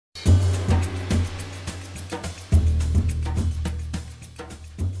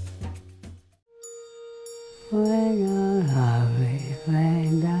when our love is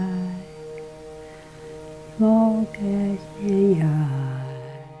when I focus in your eyes.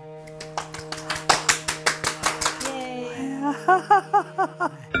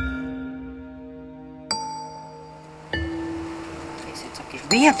 It's okay.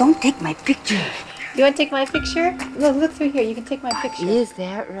 Rea, don't take my picture. You want to take my picture? Look through here. You can take my picture. Is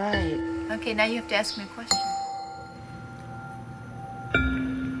that right? Okay, now you have to ask me a question.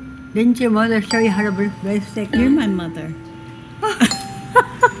 Didn't your mother show you how to raise stick? You're my mother.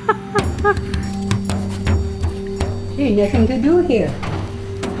 There's nothing to do here.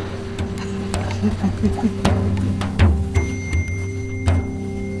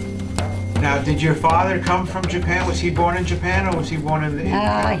 Now, did your father come from Japan? Was he born in Japan or was he born in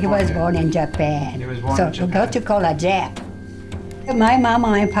He was born in Japan. He was born so in Japan. Don't you call a Jap? My mama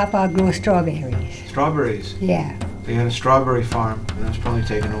and papa grew strawberries. Strawberries? Yeah. They had a strawberry farm, and that's probably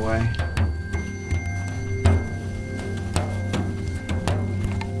taken away.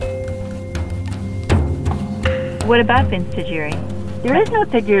 What about Vince Tajiri? There is no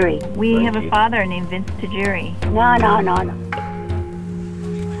Tajiri. We have a father named Vince Tajiri. No.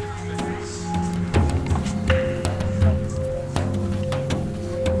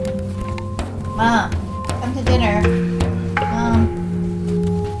 Mom, come to dinner. Mom.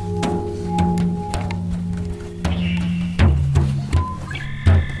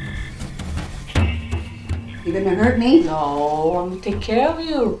 You gonna hurt me? No, I'm gonna take care of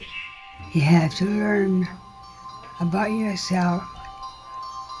you. You have to learn about yourself.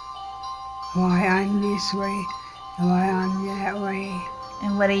 Why I'm this way, why I'm that way.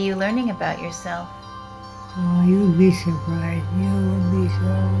 And what are you learning about yourself? Oh, you'll be surprised. You will be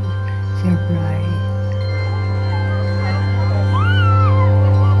so surprised.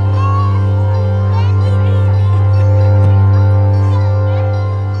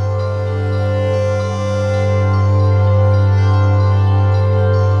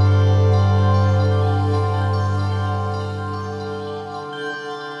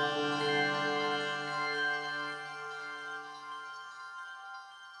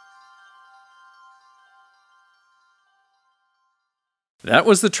 That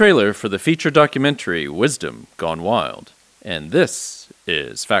was the trailer for the feature documentary Wisdom Gone Wild, and this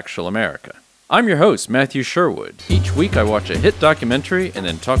is Factual America. I'm your host, Matthew Sherwood. Each week I watch a hit documentary and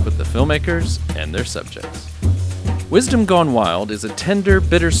then talk with the filmmakers and their subjects. Wisdom Gone Wild is a tender,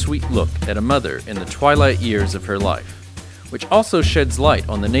 bittersweet look at a mother in the twilight years of her life, which also sheds light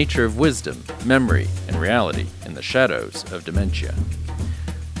on the nature of wisdom, memory, and reality in the shadows of dementia.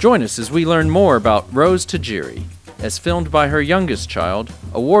 Join us as we learn more about Rea Tajiri, as filmed by her youngest child,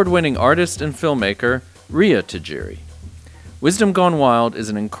 award-winning artist and filmmaker, Rea Tajiri. Wisdom Gone Wild is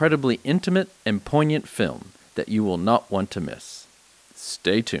an incredibly intimate and poignant film that you will not want to miss.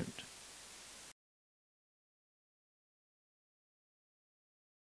 Stay tuned.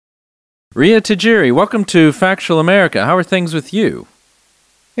 Rea Tajiri, welcome to Factual America. How are things with you?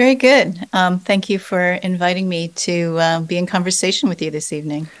 Very good. Thank you for inviting me to be in conversation with you this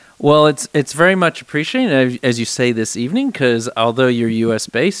evening. Well, it's very much appreciated, as you say this evening, because although you're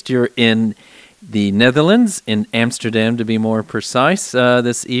U.S.-based, you're in the Netherlands, in Amsterdam to be more precise,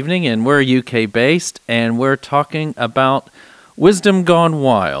 this evening, and we're UK-based, and we're talking about Wisdom Gone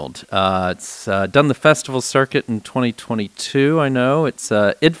Wild. It's done the festival circuit in 2022, I know. It's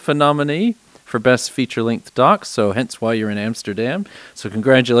IDFA nominee for Best Feature-Length Doc, so hence why you're in Amsterdam. So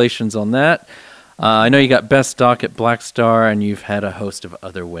congratulations on that. I know you got Best Doc at Black Star, and you've had a host of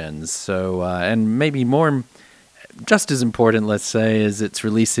other wins. So, and maybe more, just as important, let's say, is it's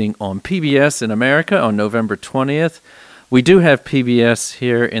releasing on PBS in America on November 20th. We do have PBS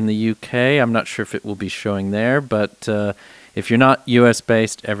here in the UK. I'm not sure if it will be showing there, but if you're not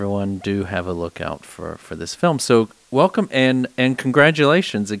US-based, everyone do have a lookout for this film. So welcome and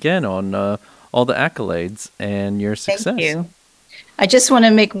congratulations again on all the accolades and your success. Thank you. I just want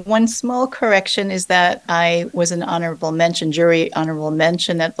to make one small correction, is that I was an honorable mention, jury honorable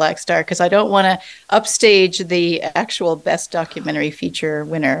mention at Black Star, because I don't want to upstage the actual Best Documentary Feature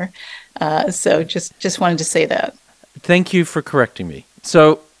winner. So just wanted to say that. Thank you for correcting me.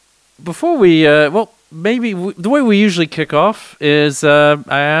 So before we, maybe the way we usually kick off is I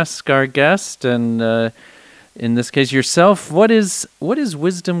ask our guest, and in this case yourself, what is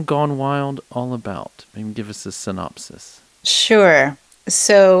Wisdom Gone Wild all about? Maybe give us a synopsis. Sure.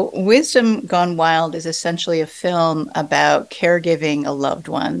 So Wisdom Gone Wild is essentially a film about caregiving a loved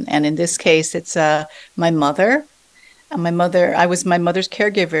one. And in this case, it's my mother. I was my mother's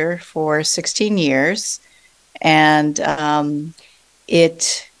caregiver for 16 years. And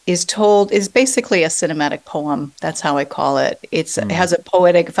it is basically a cinematic poem. That's how I call it. It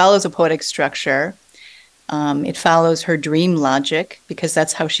follows a poetic structure. It follows her dream logic because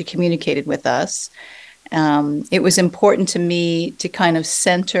that's how she communicated with us. It was important to me to kind of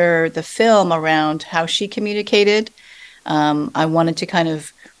center the film around how she communicated. I wanted to kind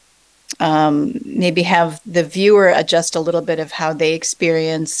of maybe have the viewer adjust a little bit of how they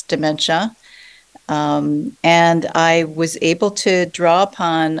experience dementia. And I was able to draw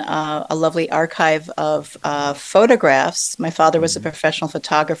upon a lovely archive of photographs. My father was a professional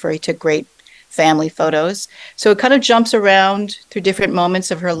photographer. He took great family photos. So it kind of jumps around through different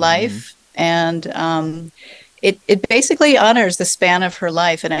moments of her life. And it basically honors the span of her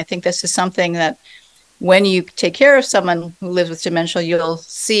life. And I think this is something that when you take care of someone who lives with dementia, you'll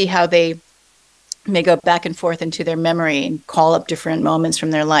see how they may go back and forth into their memory and call up different moments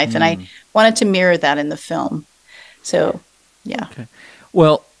from their life. And I wanted to mirror that in the film. So, yeah. Okay.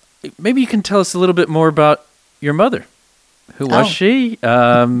 Well, maybe you can tell us a little bit more about your mother. Who was she?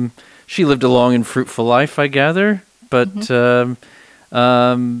 She lived a long and fruitful life, I gather. But,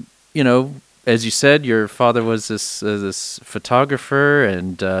 you know, as you said, your father was this photographer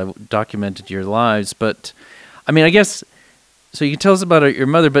and documented your lives. But, I mean, I guess, so you can tell us about your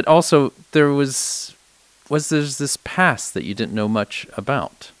mother, but also there's this past that you didn't know much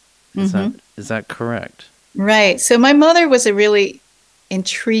about. Is that correct? Right. So my mother was a really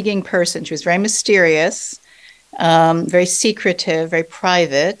intriguing person. She was very mysterious, very secretive, very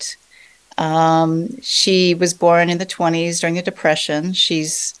private. She was born in the 1920s during the Depression.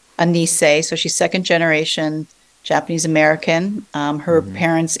 She's a Nisei, so she's second generation Japanese American. Her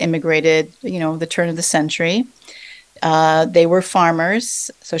parents immigrated, the turn of the century. They were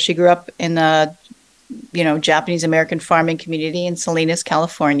farmers, so she grew up in a, Japanese American farming community in Salinas,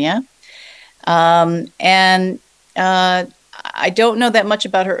 California. And I don't know that much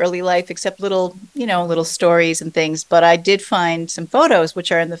about her early life, except little stories and things. But I did find some photos,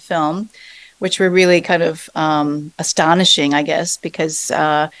 which are in the film, which were really kind of astonishing, I guess, because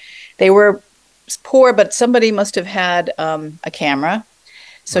they were poor, but somebody must have had a camera.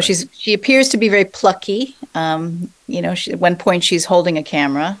 So she appears to be very plucky. At one point she's holding a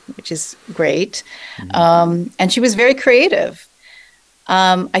camera, which is great. And she was very creative.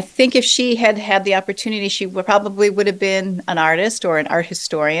 I think if she had had the opportunity, she probably would have been an artist or an art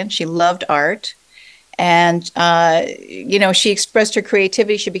historian. She loved art. And, she expressed her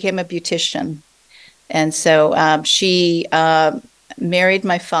creativity. She became a beautician. And so she married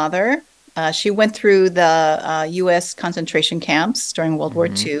my father. She went through the U.S. concentration camps during World War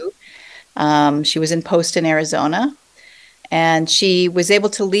II. She was in Poston, Arizona. And she was able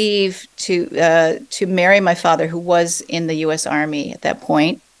to leave to marry my father, who was in the U.S. Army at that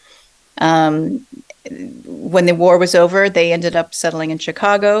point. When the war was over, they ended up settling in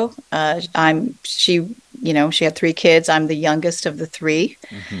Chicago. She had 3 kids. I'm the youngest of the 3.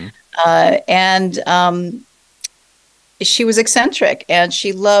 And she was eccentric and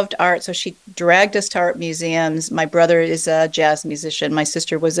she loved art. So she dragged us to art museums. My brother is a jazz musician. My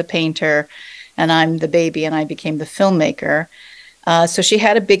sister was a painter. And I'm the baby, and I became the filmmaker. So she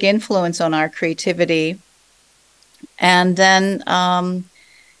had a big influence on our creativity. And then, I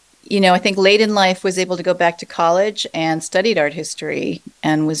think late in life was able to go back to college and studied art history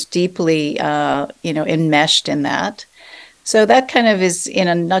and was deeply, enmeshed in that. So that kind of is, in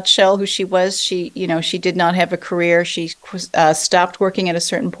a nutshell, who she was. She did not have a career. She stopped working at a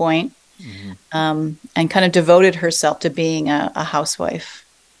certain point, and kind of devoted herself to being a housewife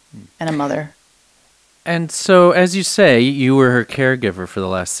and a mother. And so, as you say, you were her caregiver for the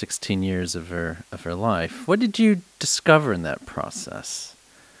last 16 years of her life. What did you discover in that process?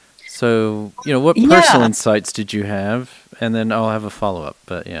 So, what personal insights did you have? And then I'll have a follow-up.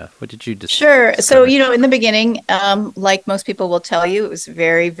 But what did you discover? Sure. So, in the beginning, like most people will tell you, it was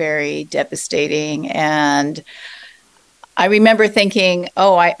very, very devastating. And I remember thinking,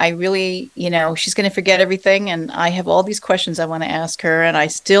 I really, she's going to forget everything. And I have all these questions I want to ask her. And I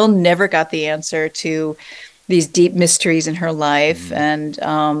still never got the answer to these deep mysteries in her life. And,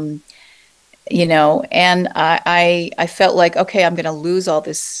 and I felt like, okay, I'm going to lose all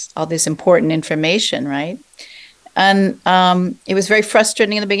this important information. Right. And it was very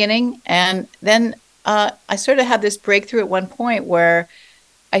frustrating in the beginning. And then I sort of had this breakthrough at one point where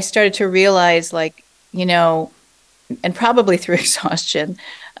I started to realize, like, and probably through exhaustion,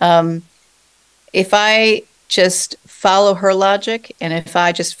 if I just follow her logic and if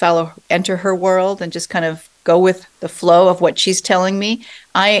I just enter her world and just kind of go with the flow of what she's telling me,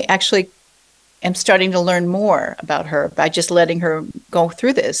 I actually am starting to learn more about her by just letting her go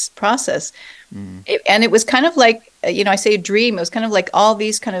through this process. And it was kind of like, I say a dream. It was kind of like all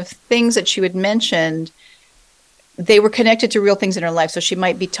these kind of things that she had mentioned they were connected to real things in her life. So she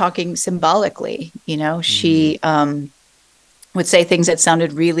might be talking symbolically, she would say things that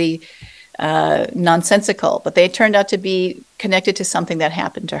sounded really nonsensical, but they turned out to be connected to something that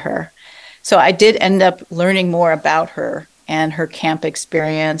happened to her. So I did end up learning more about her and her camp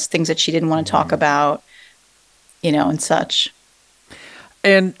experience, things that she didn't want to talk about, and such.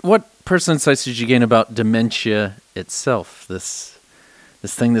 And what personal insights did you gain about dementia itself? This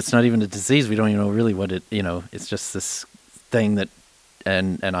thing that's not even a disease. We don't even know really what it, it's just this thing that,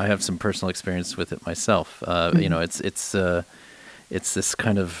 and I have some personal experience with it myself. It's this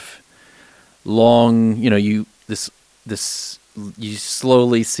kind of long, you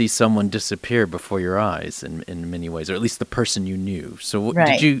slowly see someone disappear before your eyes in many ways, or at least the person you knew. So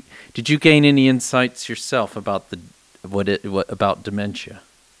Right. did you gain any insights yourself about about dementia?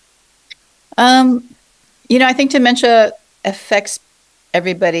 I think dementia affects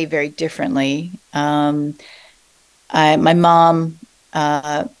everybody very differently. My mom,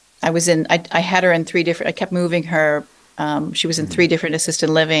 I had her in 3 different, I kept moving her. She was in 3 different assisted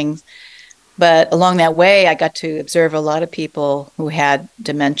livings. But along that way, I got to observe a lot of people who had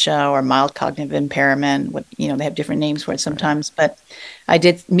dementia or mild cognitive impairment. They have different names for it sometimes. But I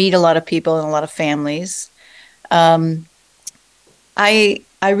did meet a lot of people and a lot of families. I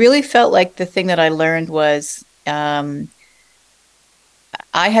really felt like the thing that I learned was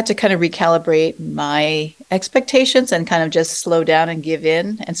I had to kind of recalibrate my expectations and kind of just slow down and give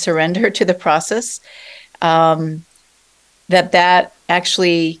in and surrender to the process. That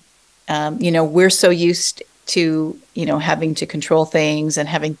actually, we're so used to, having to control things and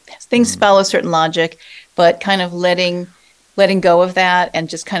having things follow certain logic, but kind of letting go of that and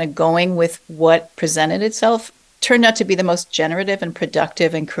just kind of going with what presented itself turned out to be the most generative and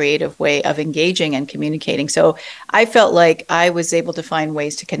productive and creative way of engaging and communicating. So I felt like I was able to find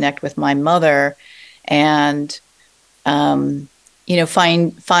ways to connect with my mother and, find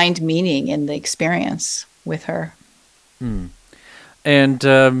meaning in the experience with her. And, and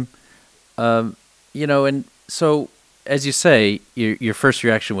so as you say, your first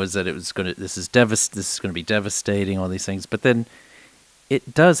reaction was that this is going to be devastating, all these things, but then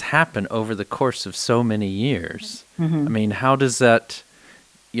it does happen over the course of so many years. Mm-hmm. I mean, how does that,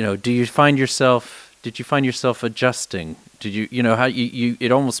 did you find yourself adjusting? Did you, how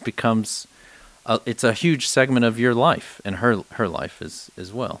it almost becomes, it's a huge segment of your life and her life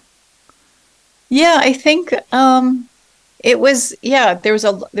as well. Yeah, I think, it was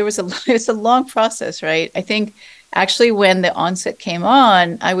a long process, right? I think actually when the onset came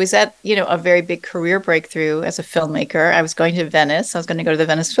on, I was at, a very big career breakthrough as a filmmaker. I was going to Venice. I was going to go to the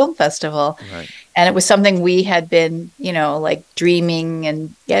Venice Film Festival. Right. And it was something we had been, like dreaming,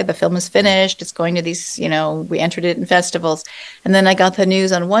 and the film is finished. It's going to these, we entered it in festivals. And then I got the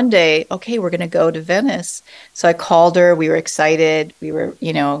news on one day, okay, we're going to go to Venice. So I called her. We were excited. We were,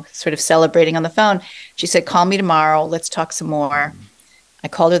 sort of celebrating on the phone. She said, call me tomorrow. Let's talk some more. I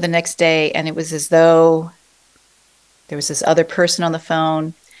called her the next day, and it was as though there was this other person on the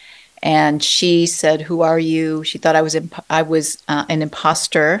phone, and she said, "Who are you?" She thought I was an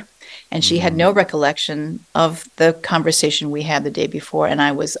imposter, and she had no recollection of the conversation we had the day before. And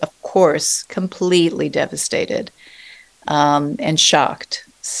I was, of course, completely devastated and shocked.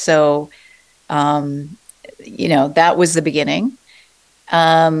 So, that was the beginning.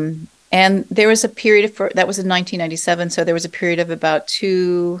 And there was a period that was in 1997. So there was a period of about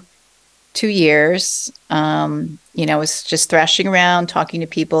two years. I was just thrashing around, talking to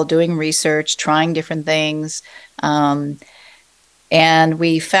people, doing research, trying different things. And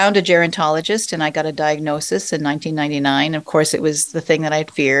we found a gerontologist, and I got a diagnosis in 1999. Of course, it was the thing that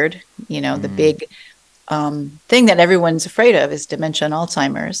I'd feared, the big thing that everyone's afraid of is dementia and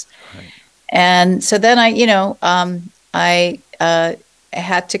Alzheimer's. Right. And so then I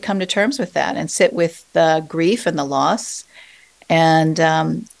had to come to terms with that and sit with the grief and the loss. And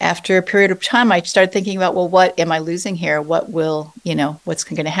after a period of time, I started thinking about, well, what am I losing here? What's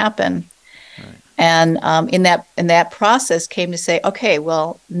going to happen? Right. And in that process came to say, okay,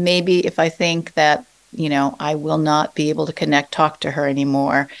 well, maybe if I think that, I will not be able to talk to her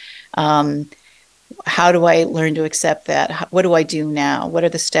anymore, how do I learn to accept that? What do I do now? What are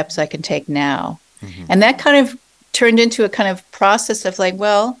the steps I can take now? Mm-hmm. And that kind of turned into a kind of process of like,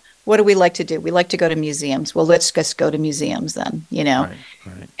 well, what do we like to do? We like to go to museums. Well, let's just go to museums then, Right.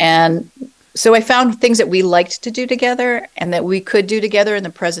 And so I found things that we liked to do together and that we could do together in the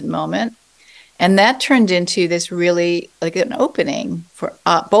present moment. And that turned into this really like an opening for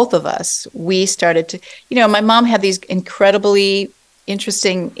both of us. We started to, my mom had these incredibly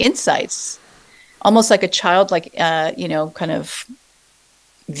interesting insights, almost like a child, kind of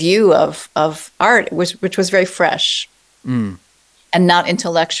view of art, which was very fresh and not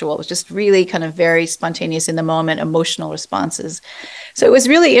intellectual. It was just really kind of very spontaneous in the moment, emotional responses. So it was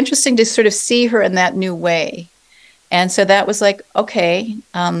really interesting to sort of see her in that new way. And so that was like, okay,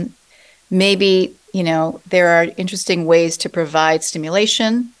 maybe, there are interesting ways to provide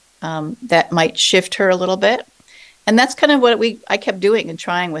stimulation that might shift her a little bit. And that's kind of what I kept doing and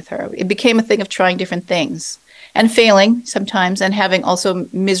trying with her. It became a thing of trying different things and failing sometimes, and having also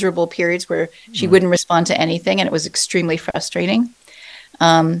miserable periods where she wouldn't respond to anything, and it was extremely frustrating.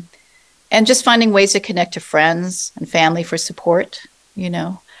 And just finding ways to connect to friends and family for support,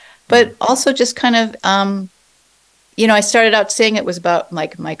 but also just kind of, I started out saying it was about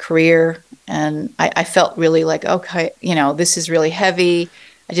like my career, and I felt really like, okay, this is really heavy.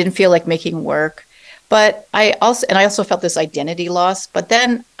 I didn't feel like making work. But I also felt this identity loss. But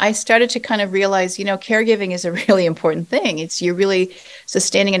then I started to kind of realize, caregiving is a really important thing. You're really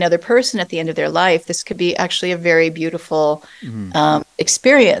sustaining another person at the end of their life. This could be actually a very beautiful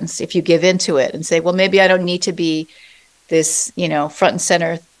experience if you give into it and say, well, maybe I don't need to be this, front and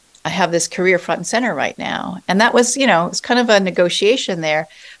center. I have this career front and center right now. And that was, it's kind of a negotiation there.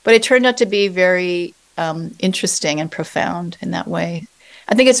 But it turned out to be very interesting and profound in that way.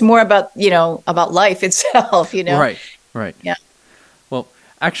 I think it's more about, about life itself, Right. Yeah. Well,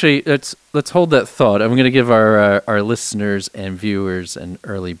 actually, let's hold that thought. I'm going to give our listeners and viewers an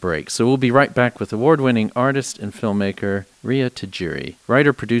early break. So we'll be right back with award-winning artist and filmmaker Rea Tajiri,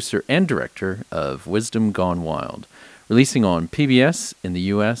 writer, producer, and director of Wisdom Gone Wild, releasing on PBS in the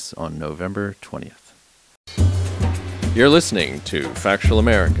U.S. on November 20th. You're listening to Factual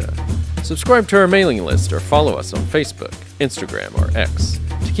America. Subscribe to our mailing list or follow us on Facebook, Instagram, or X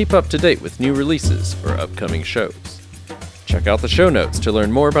to keep up to date with new releases or upcoming shows. Check out the show notes to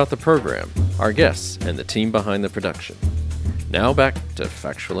learn more about the program, our guests, and the team behind the production. Now back to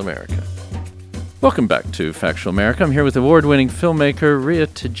Factual America. Welcome back to Factual America. I'm here with award-winning filmmaker Rea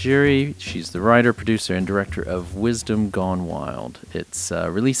Tajiri. She's the writer, producer, and director of Wisdom Gone Wild. It's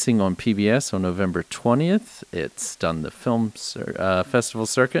releasing on PBS on November 20th. It's done the film festival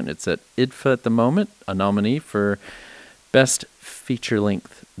circuit, and it's at IDFA at the moment, a nominee for Best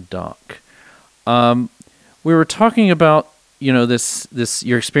Feature-Length Doc. We were talking about, this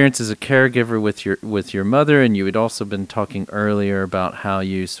your experience as a caregiver with your mother, and you had also been talking earlier about how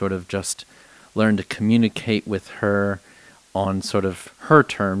you sort of just learn to communicate with her on sort of her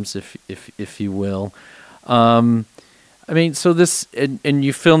terms, if you will. So this, and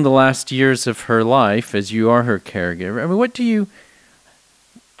you filmed the last years of her life as you are her caregiver. I mean, what do you,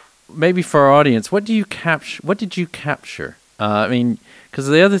 maybe for our audience, what did you capture? Because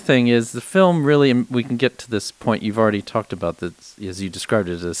the other thing is the film really, and we can get to this point you've already talked about, that as you described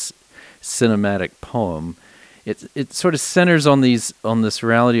it as cinematic poem. It sort of centers on this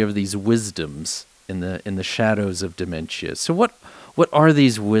reality of these wisdoms in the shadows of dementia. So what are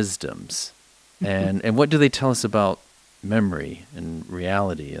these wisdoms, and what do they tell us about memory and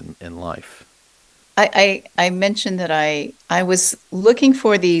reality and life? I mentioned that I was looking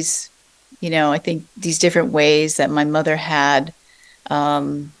for these, I think these different ways that my mother had,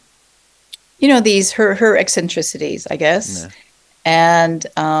 these her eccentricities, I guess, and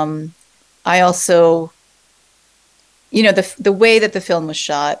I also. The way that the film was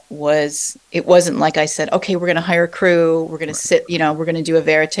shot it wasn't like I said, okay, we're going to hire a crew, we're going to sit, we're going to do a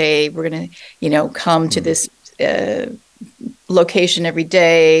verite, we're going to, come to this location every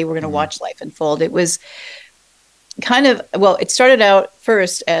day, we're going to watch life unfold. It was kind of, it started out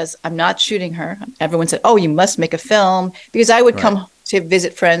first as I'm not shooting her. Everyone said, oh, you must make a film, because I would come to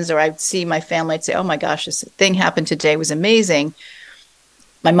visit friends, or I'd see my family, I'd say, oh my gosh, this thing happened today, it was amazing.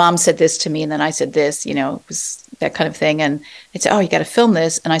 My mom said this to me, and then I said this, it was that kind of thing. And they'd say, oh, you got to film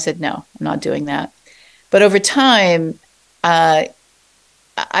this. And I said, no, I'm not doing that. But over time, I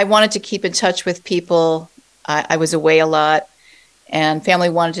wanted to keep in touch with people. I was away a lot, and family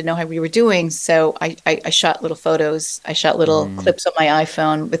wanted to know how we were doing. So I shot little photos. I shot little clips on my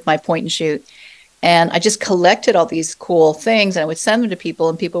iPhone with my point and shoot. And I just collected all these cool things, and I would send them to people,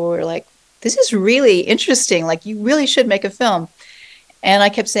 and people were like, this is really interesting. Like, you really should make a film. And I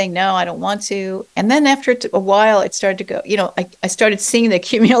kept saying, no, I don't want to. And then after a while, it started to go, I started seeing the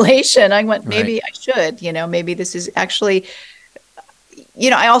accumulation. I went, maybe I should, maybe this is actually,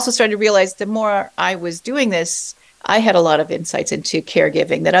 I also started to realize the more I was doing this, I had a lot of insights into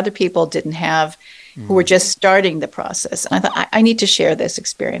caregiving that other people didn't have, who were just starting the process. And I thought, I need to share this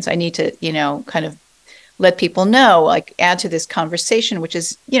experience. I need to, kind of let people know, like add to this conversation, which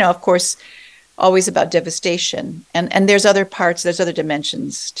is, of course, always about devastation. And there's other parts, there's other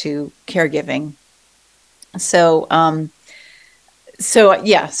dimensions to caregiving. So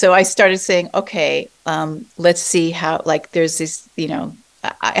so I started saying, okay, let's see how, like, there's this,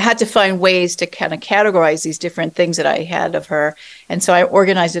 I had to find ways to kind of categorize these different things that I had of her. And so I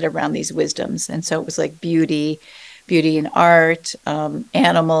organized it around these wisdoms. And so it was like beauty and art,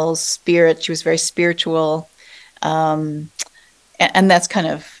 animals, spirit. She was very spiritual. And that's kind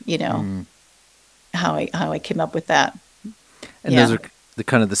of, how I came up with that. And those are the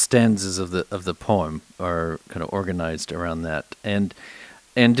kind of the stanzas of the poem are kind of organized around that. And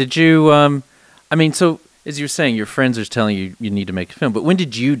did you, so as you're saying, your friends are telling you you need to make a film, but when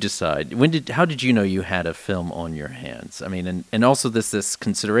did you decide? How did you know you had a film on your hands? I mean, and also this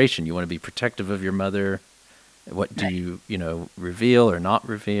consideration, you want to be protective of your mother. What do you reveal or not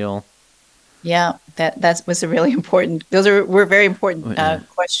reveal? Yeah, that was a really important. Were very important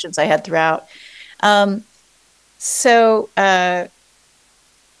questions I had throughout. I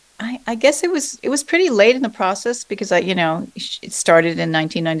guess it was pretty late in the process because it started in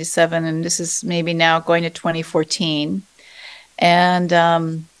 1997 and this is maybe now going to 2014, and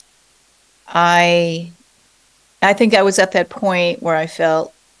I think I was at that point where I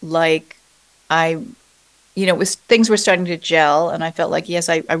felt like things were starting to gel, and I felt like, yes,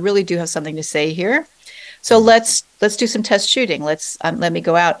 I really do have something to say here. So let's do some test shooting. Let me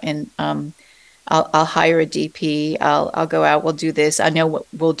go out and I'll hire a DP. I'll go out. We'll do this. I know what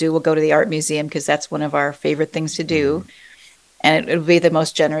we'll do. We'll go to the art museum because that's one of our favorite things to do, and it'll be the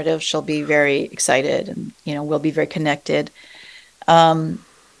most generative. She'll be very excited, and we'll be very connected. And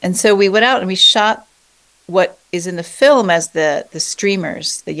so we went out and we shot what is in the film as the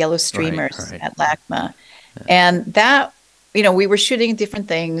streamers, the yellow streamers at LACMA. And that, we were shooting different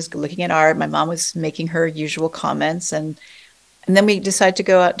things, looking at art. My mom was making her usual comments. And then we decided to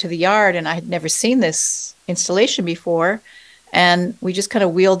go out to the yard, and I had never seen this installation before. And we just kind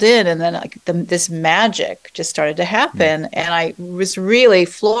of wheeled in, and then this magic just started to happen. And I was really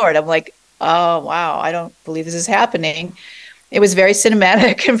floored. I'm like, oh, wow, I don't believe this is happening. It was very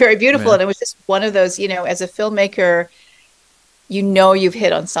cinematic and very beautiful. And it was just one of those, as a filmmaker, you've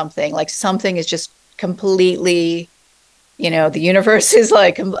hit on something. Like something is just completely, the universe is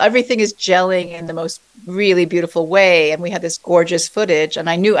like, everything is gelling in the most really beautiful way. And we had this gorgeous footage. And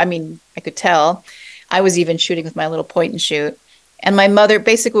I could tell. I was even shooting with my little point and shoot. And my mother,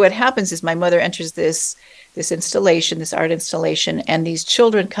 basically what happens is my mother enters this installation, this art installation, and these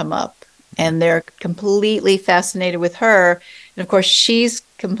children come up and they're completely fascinated with her. And of course, she's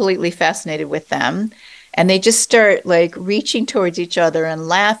completely fascinated with them. And they just start like reaching towards each other and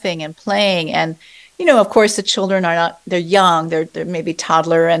laughing and playing. And, of course, the children they're young, they're maybe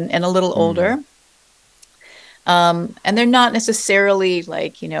toddler and a little older. And they're not necessarily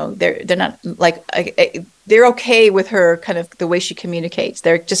like, they're not like, they're okay with her kind of the way she communicates.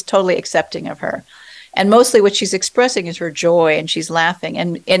 They're just totally accepting of her. And mostly what she's expressing is her joy, and she's laughing,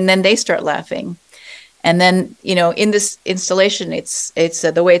 and then they start laughing. And then, in this installation, it's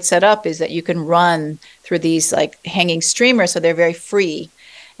the way it's set up is that you can run through these like hanging streamers, so they're very free.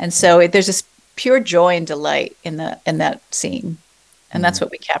 And so there's this pure joy and delight in that scene. And that's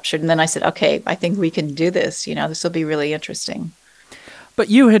what we captured. And then I said, okay, I think we can do this. This will be really interesting. But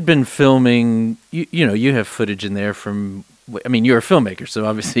you had been filming, you have footage in there from, you're a filmmaker, so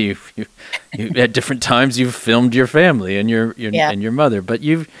obviously you at different times you've filmed your family and your mother. But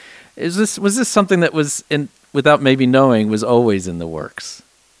was this something that was without maybe knowing, was always in the works?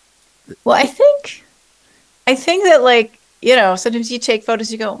 Well, I think that like, sometimes you take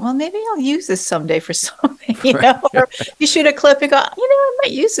photos, you go, well, maybe I'll use this someday for something, or you shoot a clip and go, I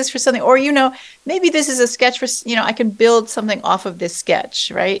might use this for something, or, maybe this is a sketch for, I can build something off of this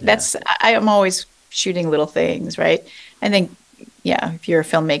sketch, right? Yeah. I am always shooting little things, right? I think, if you're a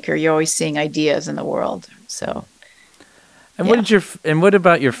filmmaker, you're always seeing ideas in the world. So. And what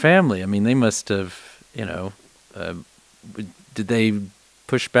about your family? They must have, did they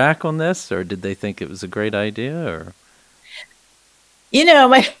push back on this, or did they think it was a great idea, or?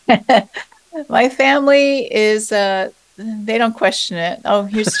 My family is, they don't question it. Oh,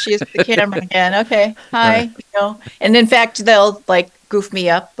 she is with the camera again. Okay. Hi. Right. And in fact, they'll like goof me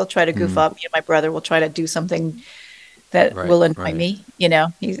up. They'll try to goof up. My brother will try to do something that will annoy me.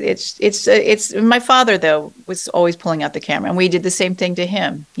 It's my father though was always pulling out the camera, and we did the same thing to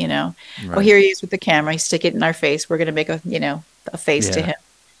him. Right. Oh, here he is with the camera. He stick it in our face. We're going to make a face to him.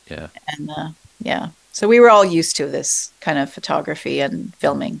 Yeah. And so we were all used to this kind of photography and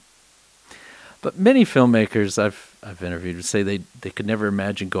filming. But many filmmakers I've interviewed would say they could never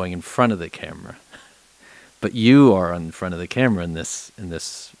imagine going in front of the camera. But you are in front of the camera in this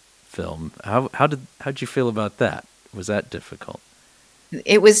film. How'd you feel about that? Was that difficult?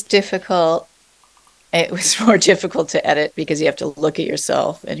 It was difficult. it was more difficult to edit because you have to look at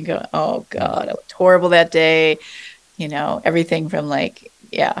yourself and you go, oh God, I looked horrible that day. Everything from like,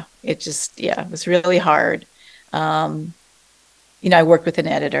 it was really hard. I worked with an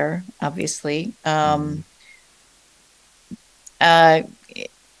editor, obviously.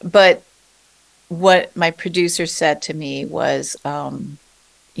 But what my producer said to me was,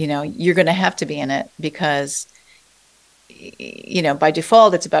 you're going to have to be in it because, by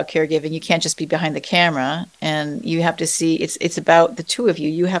default, it's about caregiving. You can't just be behind the camera, and you have to see it's about the two of you.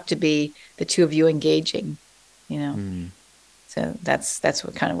 You have to be the two of you engaging, So that's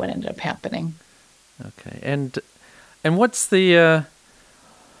what ended up happening. Okay. And what's the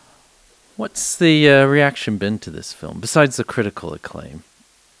reaction been to this film besides the critical acclaim?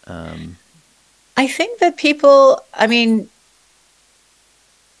 I think that people,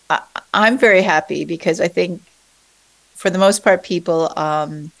 I'm very happy because I think for the most part, people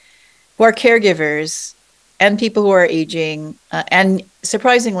who are caregivers and people who are aging and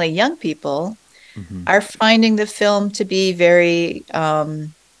surprisingly young people are finding the film to be very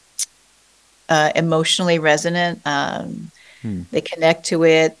emotionally resonant. They connect to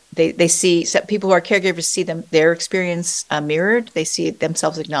it. They see people who are caregivers see their experience mirrored. They see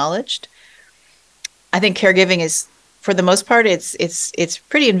themselves acknowledged. I think caregiving is, for the most part, it's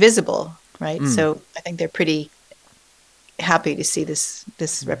pretty invisible, right? So I think they're pretty happy to see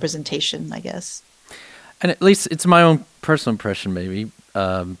this representation, I guess. And at least it's my own personal impression, maybe.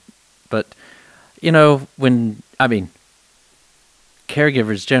 But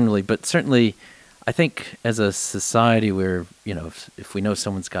caregivers generally, but certainly, I think as a society where, if we know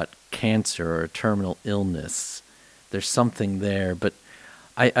someone's got cancer or a terminal illness, there's something there. But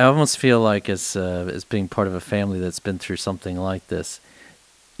I almost feel like as being part of a family that's been through something like this,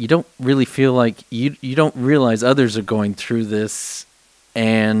 you don't really feel like you don't realize others are going through this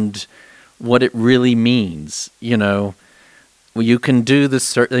and what it really means. Well, you can do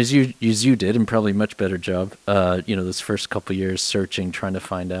this as you did, and probably a much better job. Those first couple years searching, trying to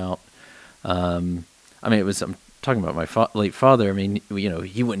find out. I'm talking about my late father.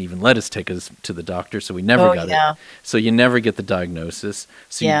 He wouldn't even let us take us to the doctor, so we never got it. So you never get the diagnosis.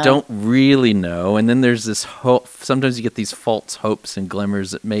 So you don't really know. And then there's this hope. Sometimes you get these false hopes and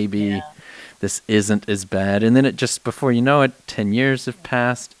glimmers that maybe this isn't as bad. And then it just, before you know it, 10 years have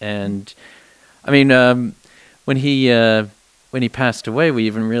passed. And when he passed away, we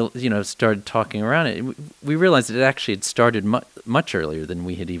even started talking around it. We realized that it actually had started much earlier than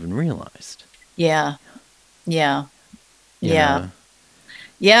we had even realized. Yeah. My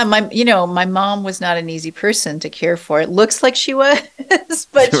mom was not an easy person to care for. It looks like she was,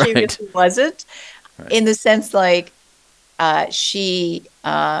 but she really wasn't. Right. In the sense, like, so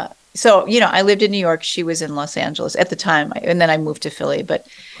I lived in New York. She was in Los Angeles at the time, and then I moved to Philly. But,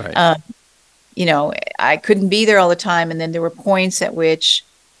 right. I couldn't be there all the time, and then there were points at which,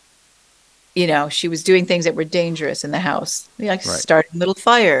 she was doing things that were dangerous in the house, like right. starting little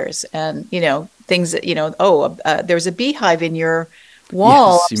fires and, things that, there was a beehive in your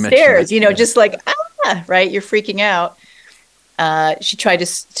wall upstairs, just like, right. You're freaking out. She tried to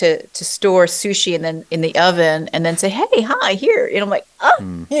store sushi and then in the oven and then say, hey, hi, here. I'm like, are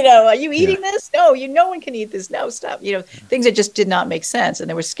you eating this? No, no one can eat this. No, stop. Things that just did not make sense. And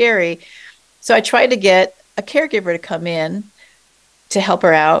they were scary. So I tried to get a caregiver to come in to help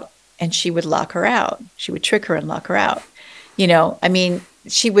her out. And she would lock her out. She would trick her and lock her out.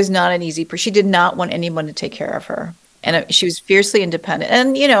 She was not an easy person. She did not want anyone to take care of her. And she was fiercely independent.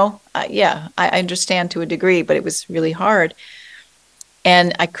 And, I understand to a degree, but it was really hard.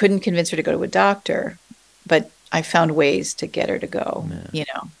 And I couldn't convince her to go to a doctor, but I found ways to get her to go,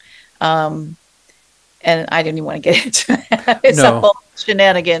 And I didn't even want to get into that. It's a whole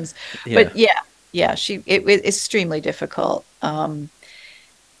shenanigans. Yeah. But it was extremely difficult.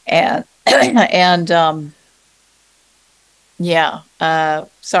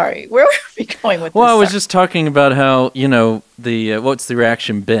 Sorry, where were we going with this? Well, I was just talking about how, what's the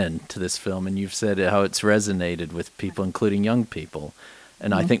reaction been to this film? And you've said how it's resonated with people, including young people.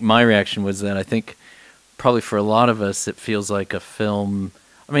 And I think my reaction was that I think probably for a lot of us, it feels like a film.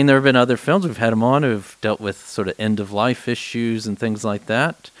 There have been other films, we've had them on, who've dealt with sort of end-of-life issues and things like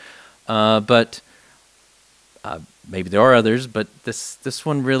that. But maybe there are others, but this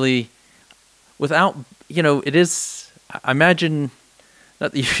one really, without, it is, I imagine,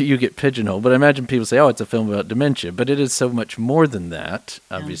 not that you get pigeonholed, but I imagine people say, oh, it's a film about dementia, but it is so much more than that,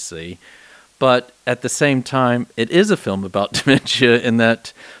 obviously. Yeah. But at the same time, it is a film about dementia in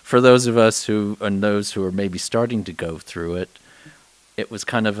that for those of us and those who are maybe starting to go through it, it was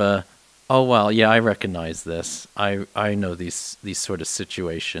kind of oh, well, yeah, I recognize this. I know these sort of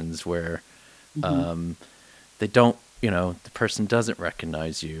situations where They don't, the person doesn't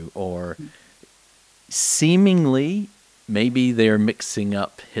recognize you, or seemingly maybe they're mixing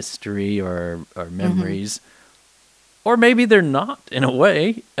up history or memories, or maybe they're not. In a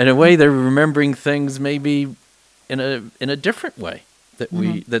way, they're remembering things maybe in a different way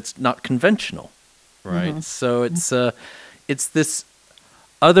that's not conventional, right? So it's this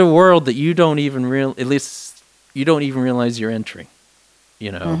other world that you don't even realize you're entering,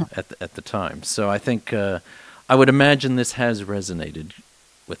 at the time. So I think I would imagine this has resonated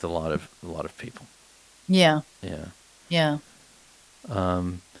with a lot of people. Yeah. Yeah. Yeah.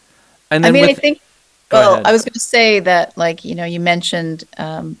 And then I think. Well, ahead. I was going to say that, you mentioned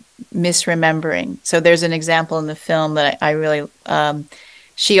misremembering. So there's an example in the film that I really.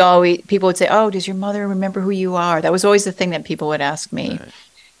 People would say, "Oh, does your mother remember who you are?" That was always the thing that people would ask me. Right.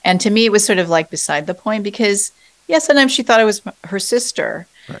 And to me, it was sort of like beside the point, because, sometimes she thought I was her sister.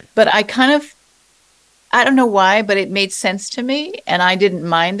 Right. But I don't know why, but it made sense to me. And I didn't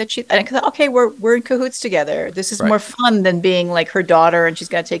mind that I thought, okay, we're in cahoots together. This is more fun than being like her daughter and she's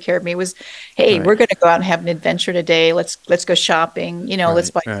got to take care of me. It was, hey, we're going to go out and have an adventure today. Let's go shopping, let's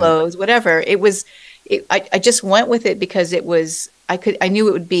buy clothes, whatever. I just went with it because I knew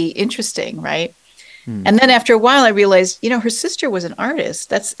it would be interesting. Right. And then after a while, I realized, her sister was an artist.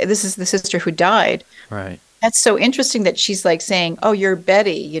 This is the sister who died. Right. That's so interesting that she's like saying, oh, you're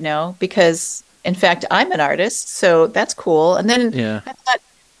Betty, because in fact, I'm an artist. So that's cool. And then I thought,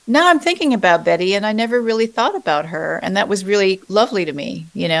 now I'm thinking about Betty and I never really thought about her. And that was really lovely to me,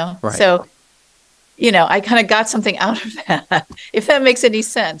 Right. So, I kind of got something out of that, if that makes any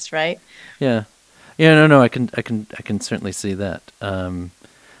sense. Right. Yeah. Yeah, no, I can certainly see that.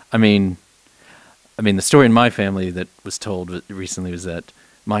 I mean, the story in my family that was told recently was that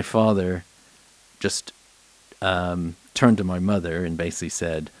my father just turned to my mother and basically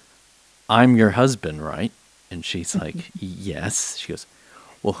said, "I'm your husband, right?" And she's like, "Yes." She goes,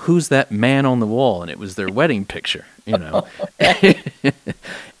 "Well, who's that man on the wall?" And it was their wedding picture,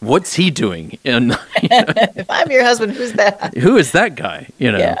 What's he doing? And if I'm your husband, who's that? Who is that guy?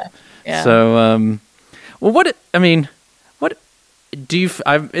 Yeah. So, well, what do you?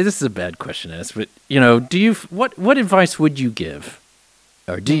 This is a bad question to ask, but what advice would you give,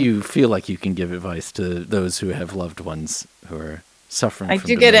 or do you feel like you can give advice to those who have loved ones who are suffering? I from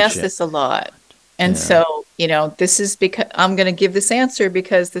do get dementia? asked this a lot, and so this is because I'm going to give this answer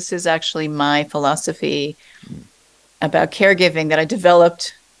because this is actually my philosophy about caregiving that I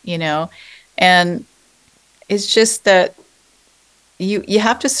developed, and it's just that you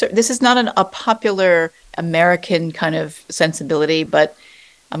have to. This is not a popular American kind of sensibility, but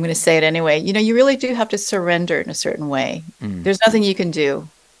I'm going to say it anyway. You really do have to surrender in a certain way. There's nothing you can do.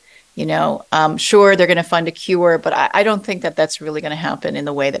 Sure, they're going to find a cure, but I don't think that that's really going to happen in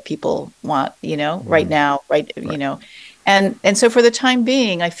the way that people want, right now, right. And so for the time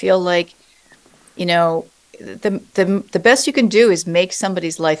being, I feel like, the best you can do is make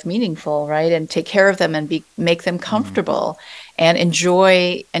somebody's life meaningful, right? And take care of them and make them comfortable and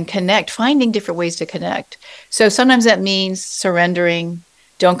enjoy and connect, finding different ways to connect. So sometimes that means surrendering,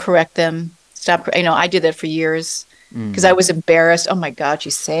 don't correct them, stop. I did that for years because I was embarrassed. Oh my God,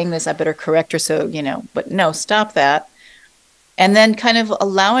 she's saying this, I better correct her. So, but no, stop that. And then kind of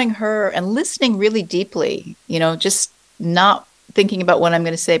allowing her and listening really deeply, just not thinking about what I'm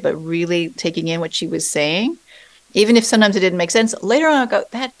going to say, but really taking in what she was saying. Even if sometimes it didn't make sense, later on I go,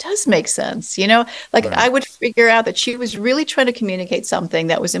 that does make sense. I would figure out that she was really trying to communicate something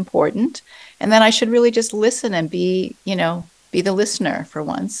that was important. And then I should really just listen and be the listener for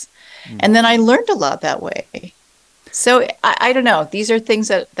once. And then I learned a lot that way. So I don't know. These are things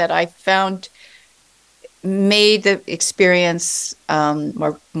that I found made the experience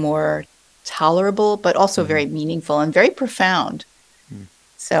more tolerable, but also very meaningful and very profound.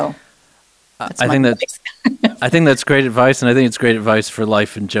 So I think that's great advice, and I think it's great advice for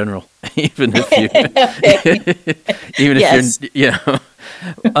life in general. Even if you're,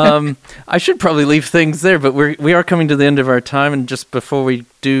 I should probably leave things there, but we are coming to the end of our time, and just before we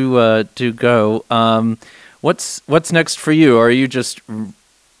do go, what's next for you? Are you just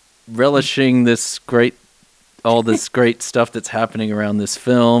relishing all this great stuff that's happening around this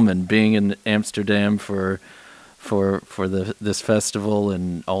film and being in Amsterdam for this festival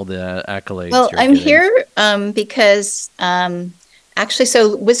and all the accolades? Well, I'm here because actually,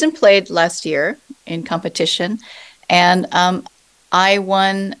 so Wisdom played last year in competition, and I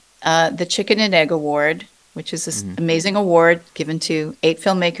won the Chicken and Egg Award, which is this amazing award given to 8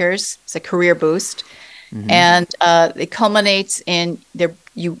 filmmakers. It's a career boost, and it culminates in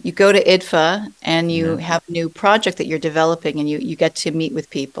you go to IDFA and you have a new project that you're developing, and you get to meet with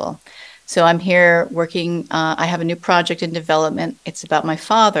people. So I'm here working. I have a new project in development. It's about my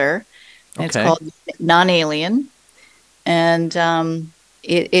father. And It's Okay. called Non-Alien. And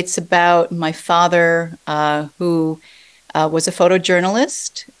it's about my father, who was a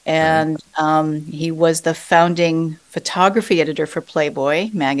photojournalist, and he was the founding photography editor for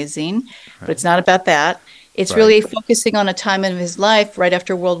Playboy magazine. But it's not about that. It's Right. really focusing on a time in his life right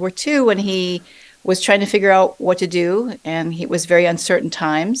after World War II when he was trying to figure out what to do, and it was very uncertain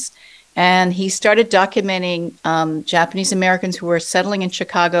times. And he started documenting Japanese Americans who were settling in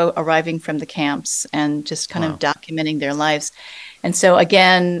Chicago, arriving from the camps, and just kind of documenting their lives. And so,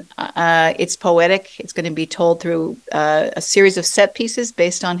 again, it's poetic. It's going to be told through a series of set pieces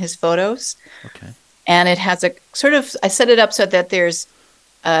based on his photos. Okay. And it has a sort of, I set it up so that there's,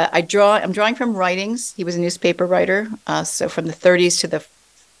 I'm drawing from writings. He was a newspaper writer, so from the 30s to the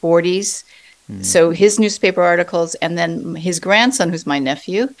 40s. So his newspaper articles, and then his grandson, who's my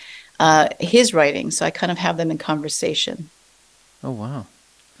nephew, his writings. So I kind of have them in conversation. Oh, wow.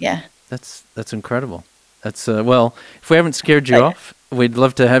 Yeah. That's incredible. That's well, if we haven't scared you off, we'd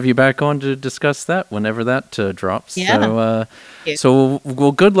love to have you back on to discuss that whenever that drops. Yeah. So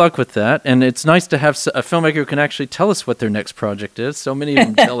good luck with that. And it's nice to have a filmmaker who can actually tell us what their next project is. So many of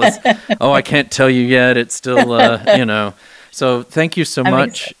them tell us, "Oh, I can't tell you yet. It's still, you know." So thank you so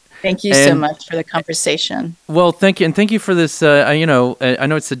much. Thank you so much for the conversation. Well, thank you, and thank you for this. I know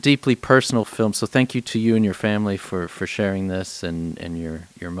it's a deeply personal film, so thank you to you and your family for sharing this and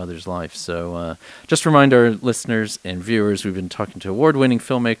your mother's life. So, just remind our listeners and viewers, we've been talking to award-winning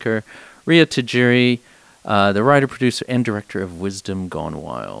filmmaker Rea Tajiri, the writer, producer, and director of Wisdom Gone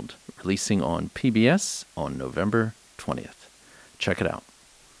Wild, releasing on PBS on November 20th. Check it out.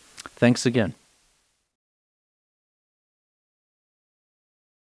 Thanks again.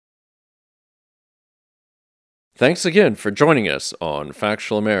 Thanks again for joining us on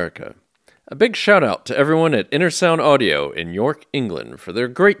Factual America. A big shout out to everyone at Intersound Audio in York, England for their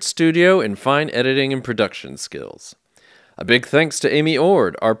great studio and fine editing and production skills. A big thanks to Amy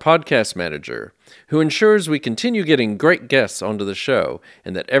Ord, our podcast manager, who ensures we continue getting great guests onto the show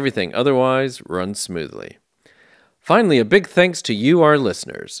and that everything otherwise runs smoothly. Finally, a big thanks to you, our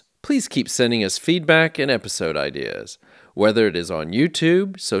listeners. Please keep sending us feedback and episode ideas, whether it is on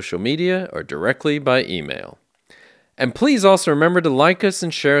YouTube, social media, or directly by email. And please also remember to like us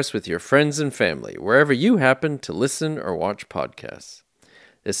and share us with your friends and family, wherever you happen to listen or watch podcasts.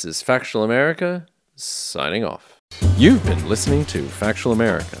 This is Factual America, signing off. You've been listening to Factual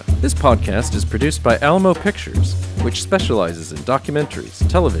America. This podcast is produced by Alamo Pictures, which specializes in documentaries,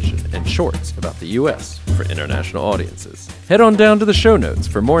 television, and shorts about the U.S. for international audiences. Head on down to the show notes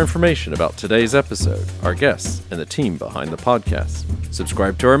for more information about today's episode, our guests, and the team behind the podcast.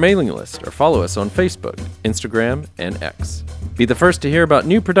 Subscribe to our mailing list or follow us on Facebook, Instagram, and X. Be the first to hear about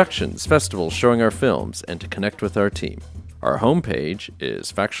new productions, festivals showing our films, and to connect with our team. Our homepage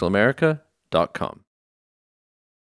is factualamerica.com.